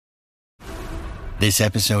This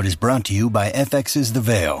episode is brought to you by FX's The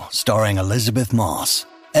Veil, starring Elizabeth Moss.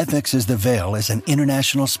 FX's The Veil is an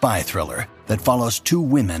international spy thriller that follows two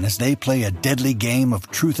women as they play a deadly game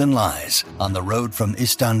of truth and lies on the road from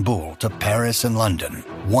Istanbul to Paris and London.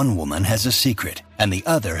 One woman has a secret, and the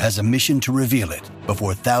other has a mission to reveal it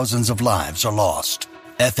before thousands of lives are lost.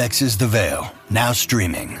 FX's The Veil, now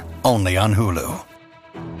streaming, only on Hulu.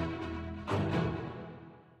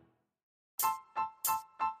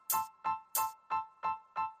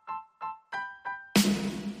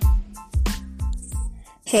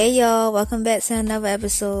 Hey y'all, welcome back to another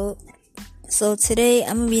episode. So today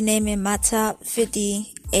I'm going to be naming my top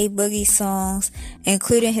 50 A-Boogie songs,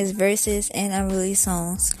 including his verses and unreleased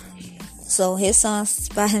songs. So his songs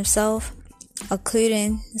by himself,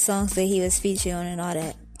 including songs that he was featured on and all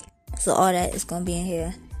that. So all that is going to be in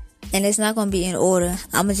here. And it's not going to be in order.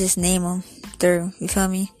 I'm going to just name them through, you feel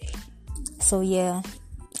me? So yeah.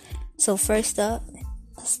 So first up,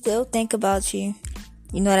 Still Think About You.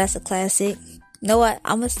 You know that's a classic. You know what?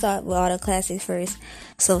 I'm going to start with all the classics first.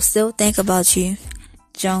 So, Still Think About You,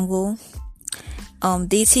 Jungle,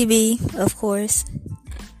 DTB, of course,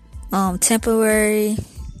 Temporary,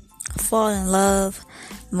 Fall in Love,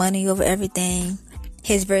 Money Over Everything,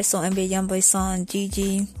 his verse on NBA Youngboy song,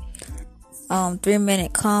 GG, 3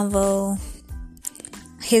 Minute Convo,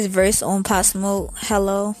 his verse on Pop Smoke,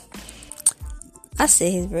 Hello. I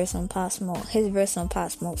said his verse on Pop Smoke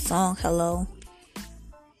song, Hello.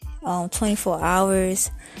 24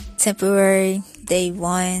 Hours, Temporary, Day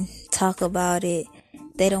One, Talk About It,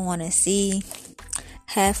 They Don't Want to See,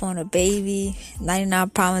 Half on a Baby,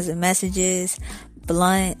 99 Promises and Messages,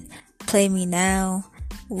 Blunt, Play Me Now,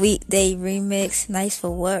 Weekday Remix, Nice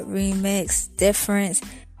for What Remix, Difference,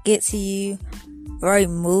 Get to You, Right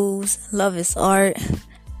Moves, Love is Art,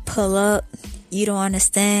 Pull Up, You Don't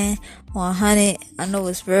Understand, 100, I Know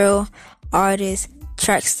It's Real, Artist,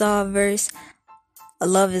 Trackstar Verse,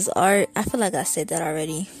 Love is Art. I feel like I said that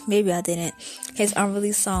already. Maybe I didn't. His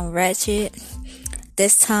unreleased song, Ratchet.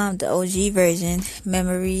 This time, the OG version.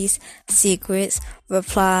 Memories, Secrets,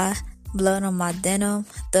 Reply, Blood on My Denim,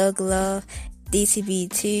 Thug Love,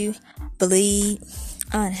 DTB2, Bleed,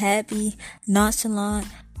 Unhappy, Nonchalant,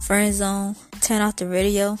 Friend Zone, Turn Off the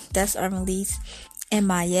Radio. That's unreleased.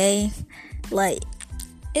 MIA.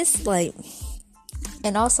 It's like,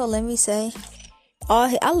 and also let me say,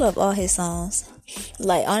 I love all his songs.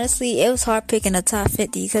 Honestly, it was hard picking a top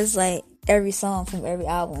 50 because, every song from every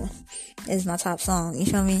album is my top song. You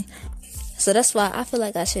feel me? So that's why I feel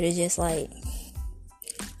like I should have just, I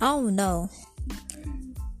don't know.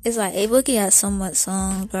 It's A-Boogie has so much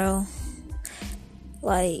songs, bro.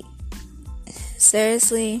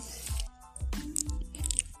 Seriously,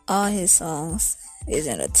 all his songs is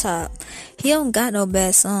in the top. He don't got no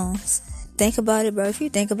bad songs. Think about it, bro. If you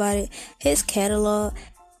think about it, his catalog,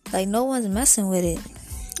 no one's messing with it.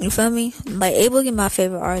 You feel me? A-Boogie my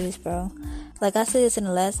favorite artist, bro. I said this in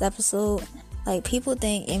the last episode. People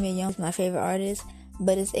think NBA Youngboy is my favorite artist,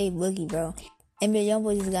 but it's A-Boogie, bro. NBA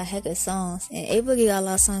Youngboy just got heck of songs, and A-Boogie got a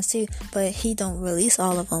lot of songs too, but he don't release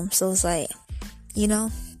all of them. So it's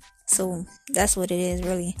so that's what it is,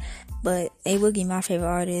 really. But A-Boogie my favorite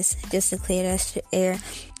artist, just to clear that air.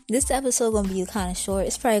 This episode gonna be kind of short.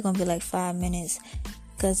 It's probably gonna be 5 minutes,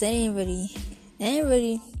 cause they ain't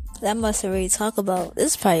really that much to really talk about.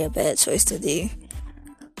 This is probably a bad choice to do,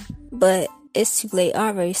 but it's too late. I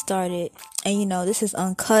already started, and this is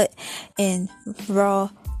uncut and raw.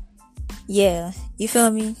 Yeah, you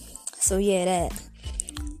feel me? So yeah, that.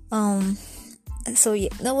 So yeah,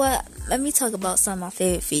 you know what? Let me talk about some of my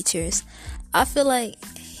favorite features. I feel like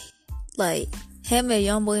him and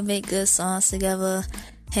Youngboy make good songs together.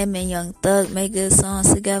 Him and Young Thug make good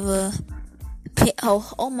songs together.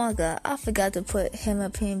 Oh my god, I forgot to put him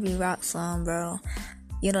and PNB Rock song, bro.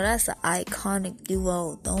 That's an iconic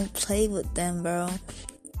duo. Don't play with them, bro.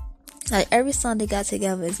 Every song they got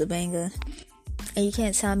together is a banger, and you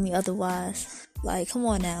can't tell me otherwise. Come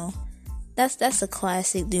on now, that's a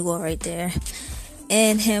classic duo right there.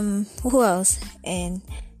 And him, who else? And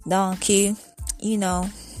Don Q, him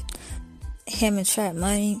and Trap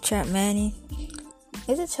Manny.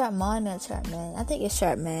 Is it Trap Money or Trap Manny? I think it's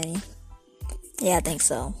Trap Manny. Yeah, I think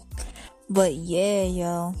so. But yeah,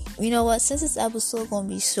 yo. You know what? Since this episode gonna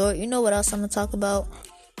be short, you know what else I'm gonna talk about?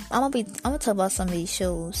 I'm gonna talk about some of these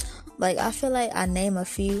shows. I feel like I named a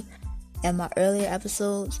few in my earlier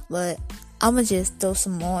episodes, but I'm gonna just throw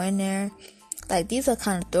some more in there. These are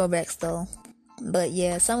kind of throwbacks though. But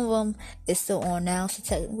yeah, some of them is still on now, so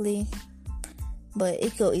technically. But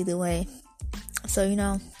it go either way. So,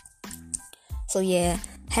 So yeah,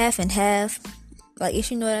 Half and Half. If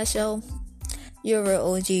you know that show, you're a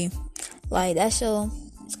real OG. Like, that show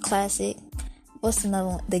is classic. What's another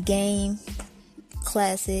one? The Game,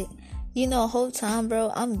 classic. Whole time,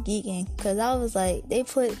 bro, I'm geeking. Because I was like, they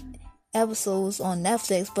put episodes on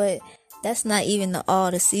Netflix, but that's not even all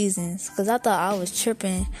the seasons. Because I thought I was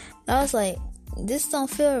tripping. I was like, this don't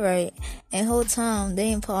feel right. And whole time, they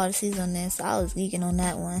didn't put all the seasons on there, so I was geeking on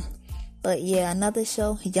that one. But yeah, another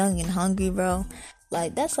show, Young and Hungry, bro.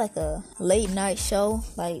 Like, that's like a late night show.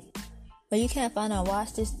 Like, but you can't find out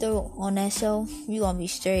watch this through on that show, you gonna be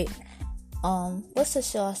straight. What's the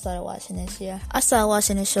show I started watching this year? I started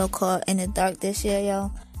watching a show called In the Dark this year,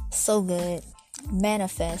 yo. So good.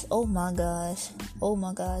 Manifest. Oh my gosh,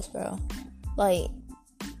 bro. Like,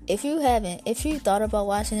 if you thought about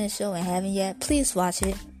watching this show and haven't yet, please watch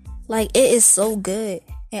it. Like, it is so good.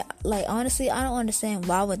 And like, honestly, I don't understand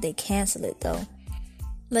why would they cancel it though.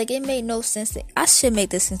 Like, it made no sense. I should make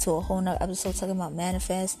this into a whole nother episode talking about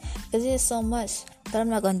Manifest, because there's so much, but I'm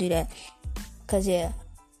not gonna do that. Because yeah,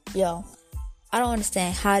 yo, I don't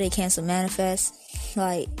understand how they cancel Manifest.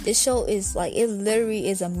 Like, this show is like, it literally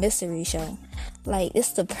is a mystery show. Like,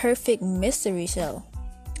 it's the perfect mystery show.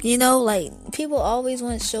 Like, people always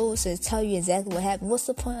want shows to tell you exactly what happened. What's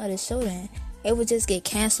the point of the show then? It would just get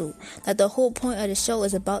canceled. Like, the whole point of the show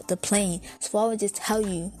is about the plane. So I would just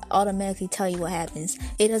automatically tell you what happens.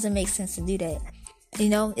 It doesn't make sense to do that.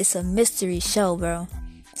 It's a mystery show, bro.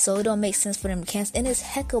 So it don't make sense for them to cancel. And it's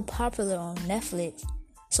hecka popular on Netflix.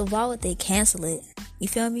 So why would they cancel it? You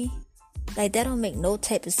feel me? Like, that don't make no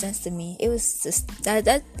type of sense to me. It was just,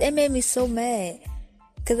 that made me so mad.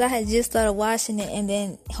 Because I had just started watching it, and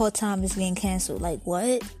then whole time it's getting canceled. Like,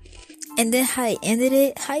 what? And then how it ended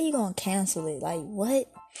it, how you gonna cancel it? Like,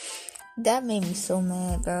 what? That made me so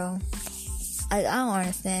mad, bro. I don't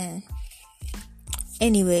understand.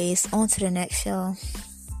 Anyways, on to the next show.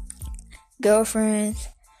 Girlfriends,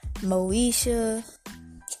 Moesha.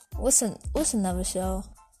 What's another show?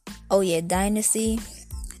 Oh yeah, Dynasty.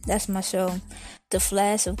 That's my show. The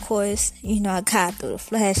Flash, of course. I gotta throw The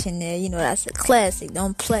Flash in there. That's a classic.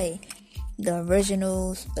 Don't play. The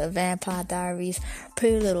Originals, The Vampire Diaries,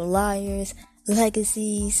 Pretty Little Liars,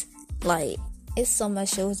 Legacies. Like, it's so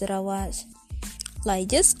much shows that I watch. Like,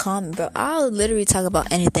 just comment, bro. I'll literally talk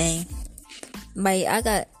about anything.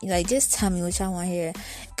 Just tell me what y'all want to hear.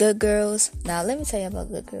 Good Girls. Now, let me tell you about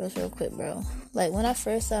Good Girls real quick, bro. Like, when I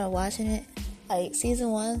first started watching it, like, season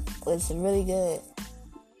 1 was really good.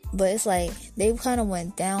 But it's like, they kind of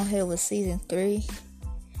went downhill with season 3.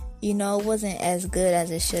 It wasn't as good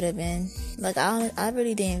as it should have been. Like, I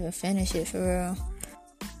really didn't even finish it, for real.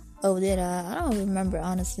 Oh, did I? I don't remember,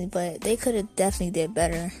 honestly, but they could have definitely did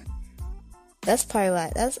better. That's probably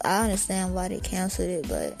why, I understand why they canceled it,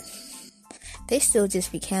 but they still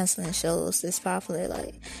just be canceling shows that's popular.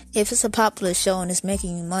 Like, if it's a popular show and it's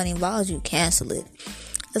making you money, why would you cancel it?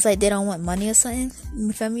 It's like they don't want money or something.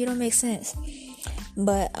 You feel me? It don't make sense.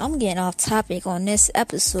 But I'm getting off topic on this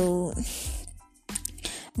episode.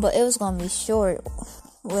 But it was gonna be short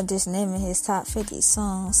with just naming his top 50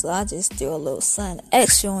 songs. So I just threw a little something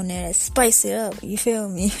extra on there to spice it up. You feel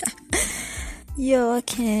me? Yo, I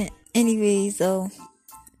can't. Anyways, though.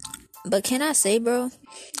 But can I say, bro?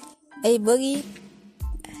 A Boogie,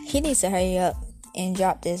 he needs to hurry up and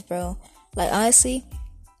drop this, bro. Like, honestly,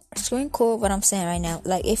 screen record what I'm saying right now.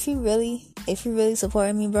 Like, if you really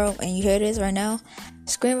supporting me, bro, and you hear this right now,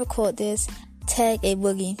 screen record this, tag A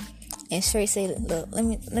Boogie, and straight say, look, let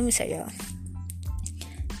me tell y'all.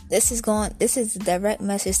 This is a direct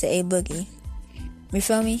message to A Boogie. You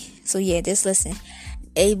feel me? So yeah, just listen.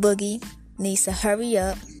 A Boogie needs to hurry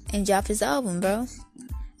up and drop his album, bro.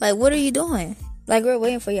 Like, what are you doing? Like, we're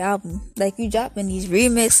waiting for your album. Like, you dropping these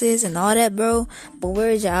remixes and all that, bro. But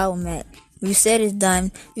where's your album at? You said it's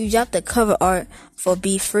done. You dropped the cover art for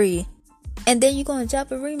Be Free. And then you're gonna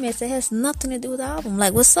drop a remix that has nothing to do with the album.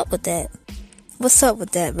 Like, what's up with that? What's up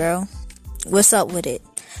with that, bro? What's up with it?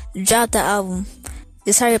 Drop the album.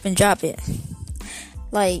 Just hurry up and drop it.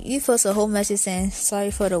 Like, you post a whole message saying, sorry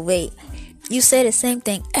for the wait. You say the same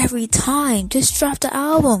thing every time. Just drop the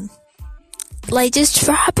album. Like, just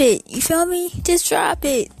drop it. You feel me? Just drop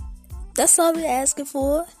it. That's all we're asking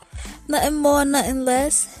for. Nothing more, nothing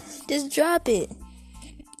less. Just drop it.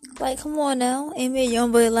 Like, come on now. Ain't me a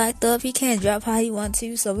young boy locked up. He can't drop how he want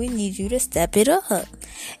to. So we need you to step it up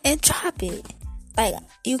and drop it. Like,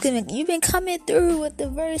 you've been coming through with the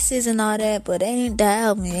verses and all that, but it ain't the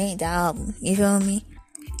album. It ain't the album. You feel me?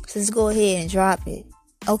 So just go ahead and drop it.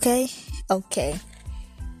 Okay? Okay.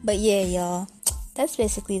 But yeah, y'all. That's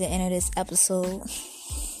basically the end of this episode.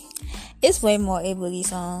 It's way more A Boogie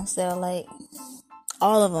songs that are like,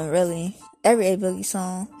 all of them really. Every A Boogie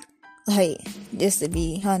song. Like, just to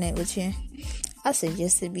be 100 with you. I said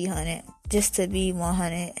just to be 100. just to be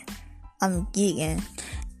 100. I'm geeking.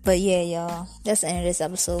 But yeah, y'all, that's the end of this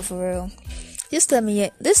episode for real. Just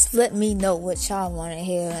let me know what y'all want to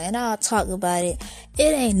hear, and I'll talk about it. It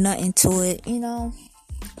ain't nothing to it, you know.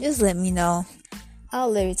 Just let me know. I'll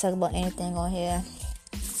literally talk about anything on here.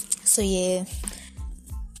 So yeah,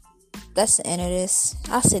 that's the end of this.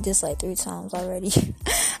 I said this like 3 times already.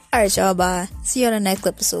 Alright, y'all, bye. See you on the next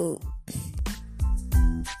episode.